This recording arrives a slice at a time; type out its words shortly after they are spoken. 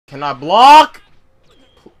Can I block?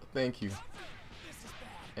 Thank you.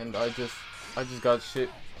 And I just got shit.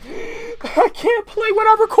 I can't play when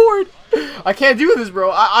I record. I can't do this,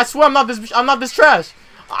 bro. I swear I'm not this trash.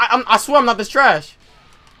 I swear I'm not this trash.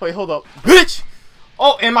 Wait, hold up. Bitch!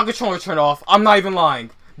 Oh, and my controller turned off. I'm not even lying.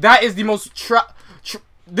 That is the most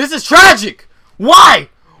this is tragic! Why?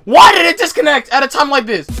 Why did it disconnect at a time like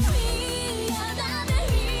this?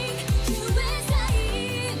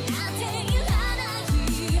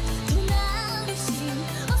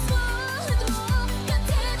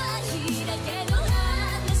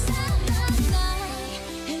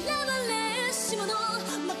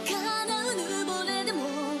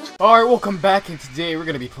 Alright, welcome back, and today we're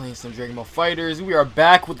going to be playing some Dragon Ball FighterZ. We are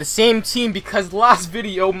back with the same team because last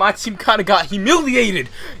video, my team kind of got humiliated.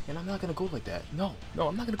 And I'm not going to go like that. No,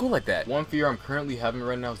 I'm not going to go like that. One fear I'm currently having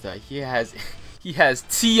right now is that he has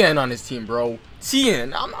TN on his team, bro.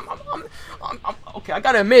 TN. Okay, I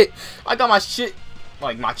got to admit, I got my shit,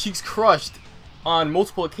 like my cheeks crushed on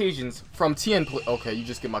multiple occasions from TN. Okay, you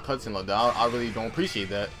just get my cutscene like that. I really don't appreciate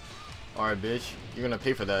that. Alright, bitch. You're gonna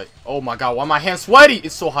pay for that. Oh my god, why my hands sweaty?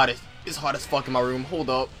 It's so hot. It's hot as fuck in my room. Hold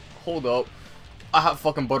up. Hold up. I have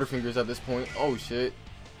fucking butterfingers at this point. Oh shit.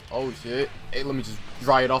 Oh shit. Hey, let me just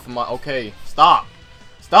dry it off of my... Okay. Stop.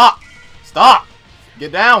 Stop. Stop.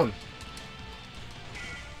 Get down.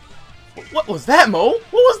 What was that, Mo?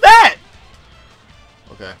 What was that?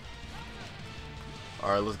 Okay.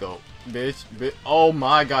 Alright, let's go. Bitch. Oh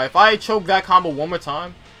my god. If I choke that combo one more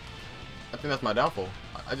time, I think that's my downfall.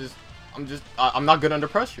 I'm not good under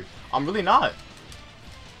pressure. I'm really not.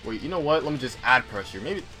 Wait, you know what? Let me just add pressure.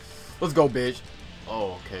 Maybe. Let's go, bitch.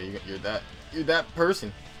 Oh, okay. You're that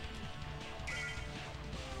person.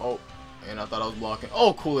 Oh, and I thought I was blocking.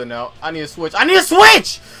 Oh, cool it now. I need a switch. I need a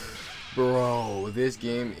switch! Bro, this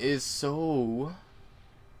game is so...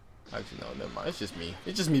 Actually, no, never mind. It's just me.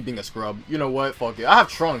 It's just me being a scrub. You know what? Fuck it. I have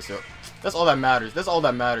trunks, so that's all that matters. That's all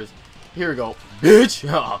that matters. Here we go, bitch.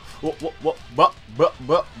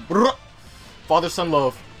 Father son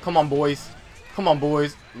love. Come on, boys. Come on,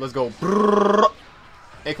 boys. Let's go.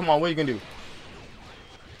 Hey, come on. What are you gonna do?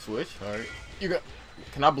 Switch. All right. You got.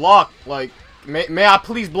 Can I block? Like, may I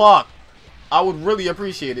please block? I would really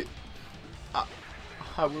appreciate it.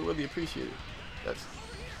 I would really appreciate it. That's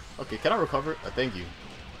okay. Can I recover? Thank you.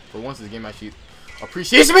 For once, this game actually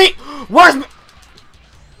appreciates me. Where's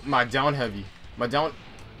my down heavy? My down.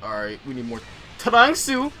 Alright, we need more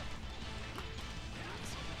Trangsu.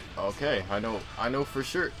 Okay, I know for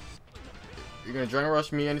sure. You're gonna Dragon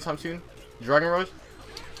Rush me anytime soon? Dragon Rush?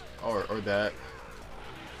 Or that.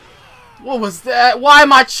 What was that? Why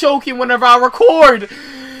am I choking whenever I record?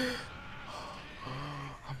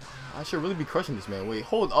 I should really be crushing this, man. Wait,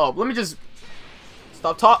 hold up. Let me just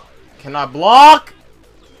stop talk. Can I block?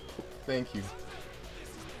 Thank you.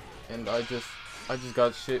 And I just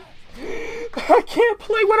got shit. I can't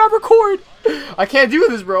play when I record. I can't do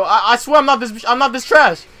this, bro. I swear I'm not this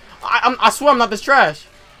trash. I swear I'm not this trash.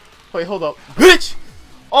 Wait, hold up. Bitch!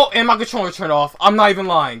 Oh, and my controller turned off. I'm not even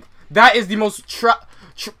lying. That is the most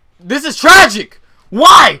this is tragic.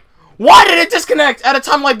 Why? Why did it disconnect at a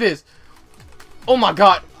time like this? Oh my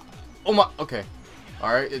god. Oh my. Okay.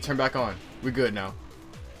 Alright, it turned back on. We're good now.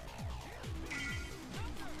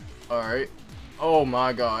 Alright. Oh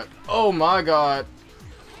my god. Oh my god.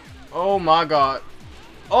 Oh my god.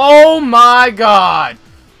 Oh my god.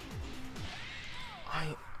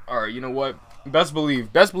 Alright, you know what? Best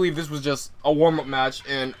believe this was just a warm-up match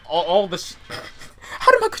and all this.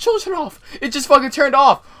 How did my controller turn off? It just fucking turned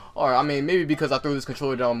off. Alright, I mean, maybe because I threw this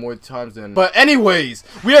controller down more times than... But anyways,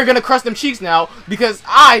 we are gonna crush them cheeks now because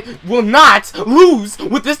I will not lose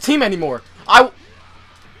with this team anymore. You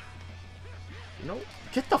know,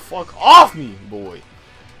 get the fuck off me, boy.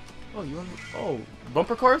 Oh, you want? Oh,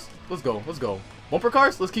 bumper cars? Let's go. Let's go. Bumper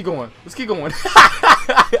cars? Let's keep going. Let's keep going.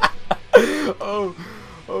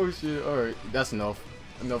 Oh shit. All right, that's enough.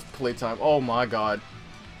 Enough playtime. Oh my god.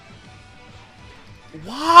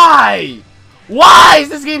 Why? Why is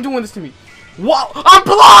this game doing this to me? What? I'm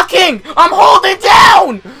blocking. I'm holding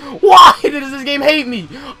down. Why does this game hate me?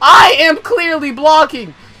 I am clearly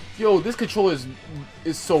blocking. Yo, this controller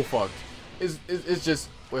is so fucked. It's just.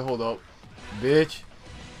 Wait, hold up, bitch.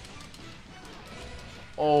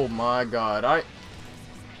 Oh my god,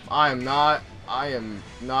 I am not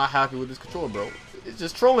happy with this controller, bro. It's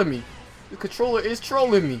just trolling me. The controller is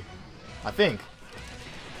trolling me, I think.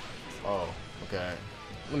 Oh, okay.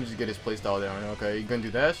 Let me just get his playstyle down. Okay, you gonna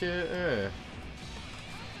do that shit? Yeah.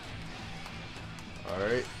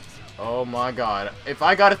 Alright. Oh my god. If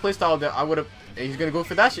I got his playstyle down, I would have. He's gonna go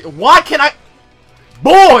for that shit. Why can't I?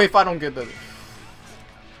 Boy, if I don't get the.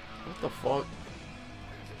 What the fuck?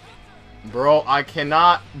 Bro, I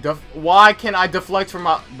cannot. Why can't I deflect from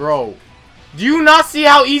my... Bro. Do you not see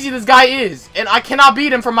how easy this guy is? And I cannot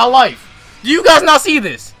beat him for my life. Do you guys not see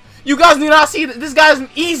this? You guys do not see that this guy's in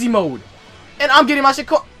easy mode. And I'm getting my shit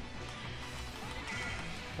caught.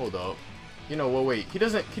 Hold up. You know what, wait. He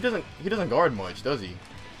doesn't guard much, does he?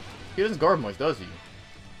 He doesn't guard much, does he?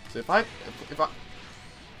 So if I...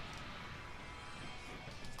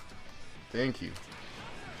 Thank you.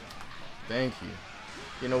 Thank you.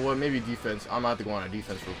 You know what? Maybe defense. I'm about to go on a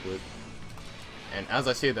defense real quick. And as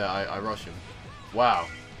I say that, I rush him. Wow.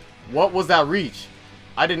 What was that reach?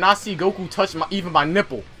 I did not see Goku touch even my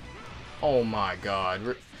nipple. Oh my god.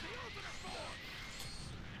 You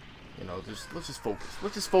know, let's just focus.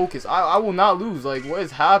 Let's just focus. I will not lose. Like, what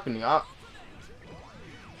is happening?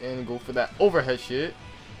 And go for that overhead shit.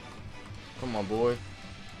 Come on, boy.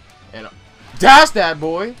 And dash that,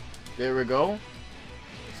 boy. There we go.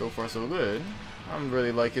 So far, so good. I'm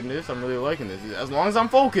really liking this. I'm really liking this. As long as I'm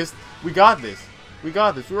focused, we got this. We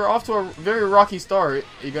got this. We were off to a very rocky start.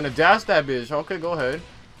 You're gonna dash that bitch. Okay, go ahead.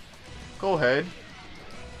 Go ahead.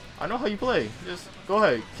 I know how you play. Just go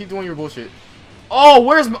ahead. Keep doing your bullshit. Oh,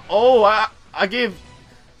 where's my... Oh, I gave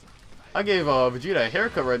Vegeta a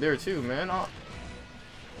haircut right there too, man.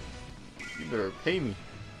 You better pay me.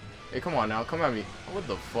 Hey, come on now. Come at me. What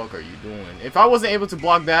the fuck are you doing? If I wasn't able to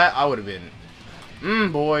block that, I would have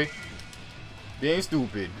been... boy. Being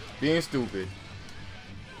stupid. Being stupid.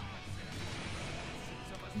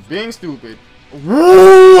 Being stupid.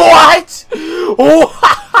 What?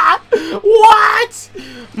 What?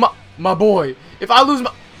 My boy. If I lose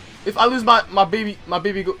my baby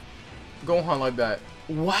Gohan like that.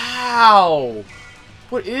 Wow.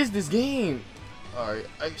 What is this game? Alright,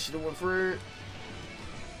 I should have went for it.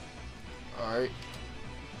 Alright.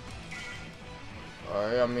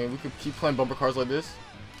 Alright, I mean we could keep playing bumper cars like this.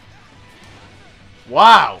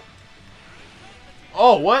 Wow.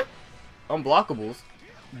 Oh, what? Unblockables.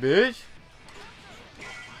 Bitch.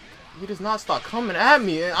 He does not stop coming at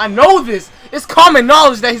me. And I know this. It's common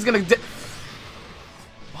knowledge that he's gonna...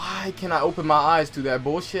 Why can't I open my eyes to that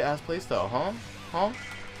bullshit ass playstyle, huh? Huh?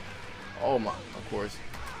 Oh my, of course.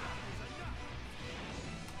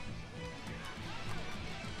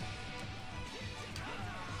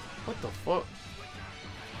 What the fuck?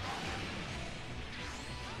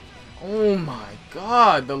 Oh my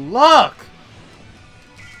god, the luck!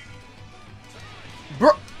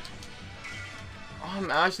 Bro, I'm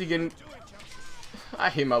actually getting... I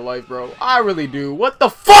hate my life, bro. I really do. What the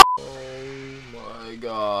fuck? Oh my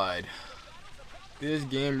god. This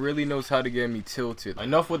game really knows how to get me tilted.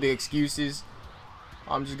 Enough with the excuses.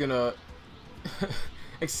 I'm just gonna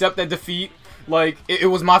accept that defeat. Like, it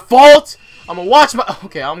was my fault. I'm gonna watch my...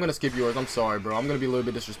 Okay, I'm gonna skip yours. I'm sorry, bro. I'm gonna be a little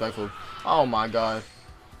bit disrespectful. Oh my god.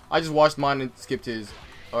 I just watched mine and skipped his.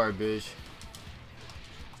 Alright, bitch.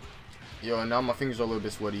 Yo, and now my fingers are a little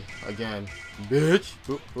bit sweaty. Again. Bitch.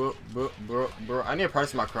 Bro. I need to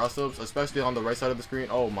practice my cross-ups, especially on the right side of the screen.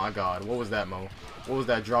 Oh my god. What was that, Mo? What was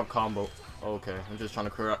that drop combo? Okay. I'm just trying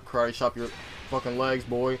to karate chop your fucking legs,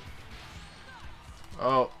 boy.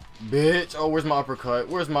 Oh, bitch. Oh, where's my uppercut?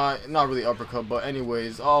 Where's my... Not really uppercut, but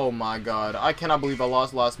anyways. Oh my god. I cannot believe I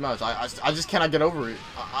lost last match. I just cannot get over it.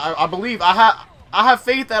 I believe... I have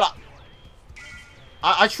faith that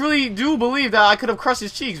I truly do believe that I could have crushed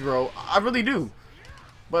his cheeks, bro. I really do.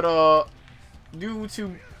 But, due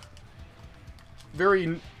to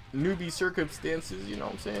very newbie circumstances, you know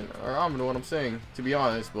what I'm saying? Or I don't know what I'm saying, to be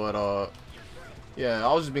honest. But, yeah,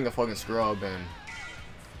 I was just being a fucking scrub, and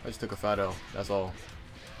I just took a fat L. That's all.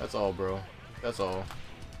 That's all, bro. That's all.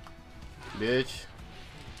 Bitch.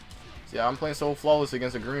 Yeah, I'm playing so flawless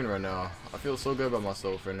against a green right now. I feel so good about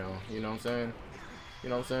myself right now. You know what I'm saying? You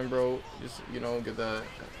know what I'm saying, bro? Just, you know, get that.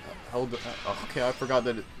 Okay, I forgot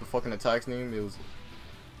that the fucking attack's name. It was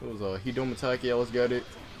a Hidome attack. Yeah, let's get it.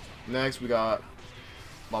 Next, we got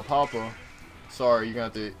my papa. Sorry, you're gonna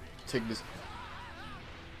have to take this.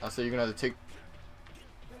 I said you're gonna have to take.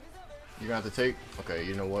 You're gonna have to take. Okay,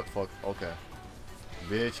 you know what? Fuck. Okay.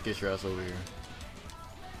 Bitch, get your ass over here.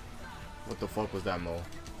 What the fuck was that, Mo?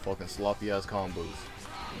 Fucking sloppy ass combos.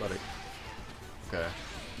 Buddy. Okay.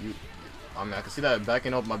 You. I mean, I can see that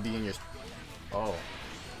backing up my B in your... Oh.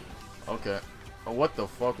 Okay. Oh, what the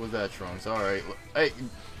fuck was that, Trunks? Alright. Hey.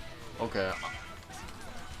 Okay.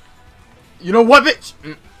 You know what, bitch?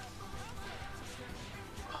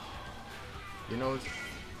 You know,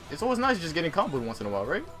 it's always nice just getting comboed once in a while,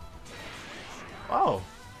 right? Oh.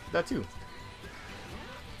 That too.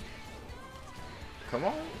 Come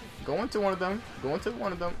on. Go into one of them. Go into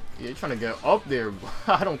one of them. Yeah, you're trying to get up there.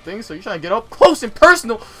 I don't think so. You're trying to get up close and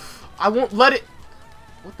personal. I won't let it.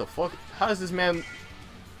 What the fuck? How does this man...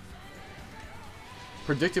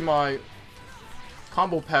 predicted my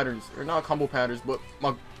combo patterns, or not combo patterns, but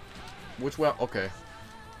my which way? Okay.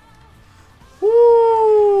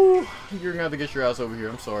 Woo! You're gonna have to get your ass over here.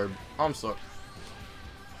 I'm sorry. I'm sorry.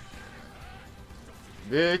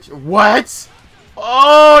 Bitch. What?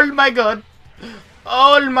 Oh my god.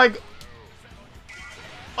 Oh my god.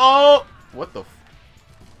 Oh. What the f.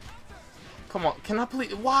 Come on. Can I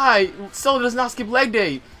please? Why? Cell does not skip leg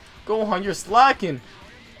day. Go on. You're slacking.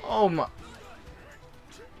 Oh my.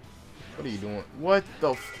 What are you doing? What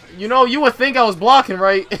the f. You know, you would think I was blocking,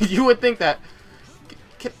 right? You would think that.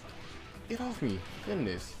 Get off me.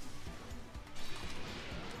 Goodness.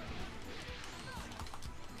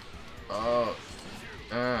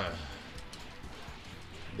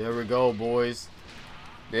 There we go, boys.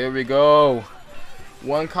 There we go.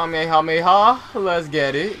 One Kamehameha. Let's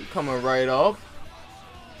get it. Coming right up.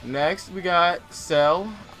 Next, we got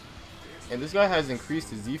Cell. And this guy has increased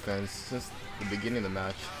his defense since the beginning of the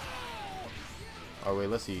match. Oh, wait,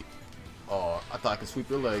 let's see. Oh, I thought I could sweep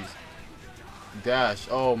your legs. Dash.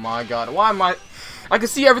 Oh my god. Why am I can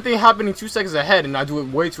see everything happening 2 seconds ahead and I do it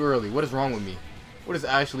way too early. What is wrong with me? What is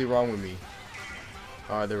actually wrong with me?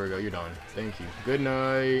 Alright, there we go. You're done. Thank you. Good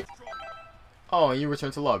night. Oh, and you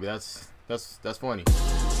return to lobby. That's funny.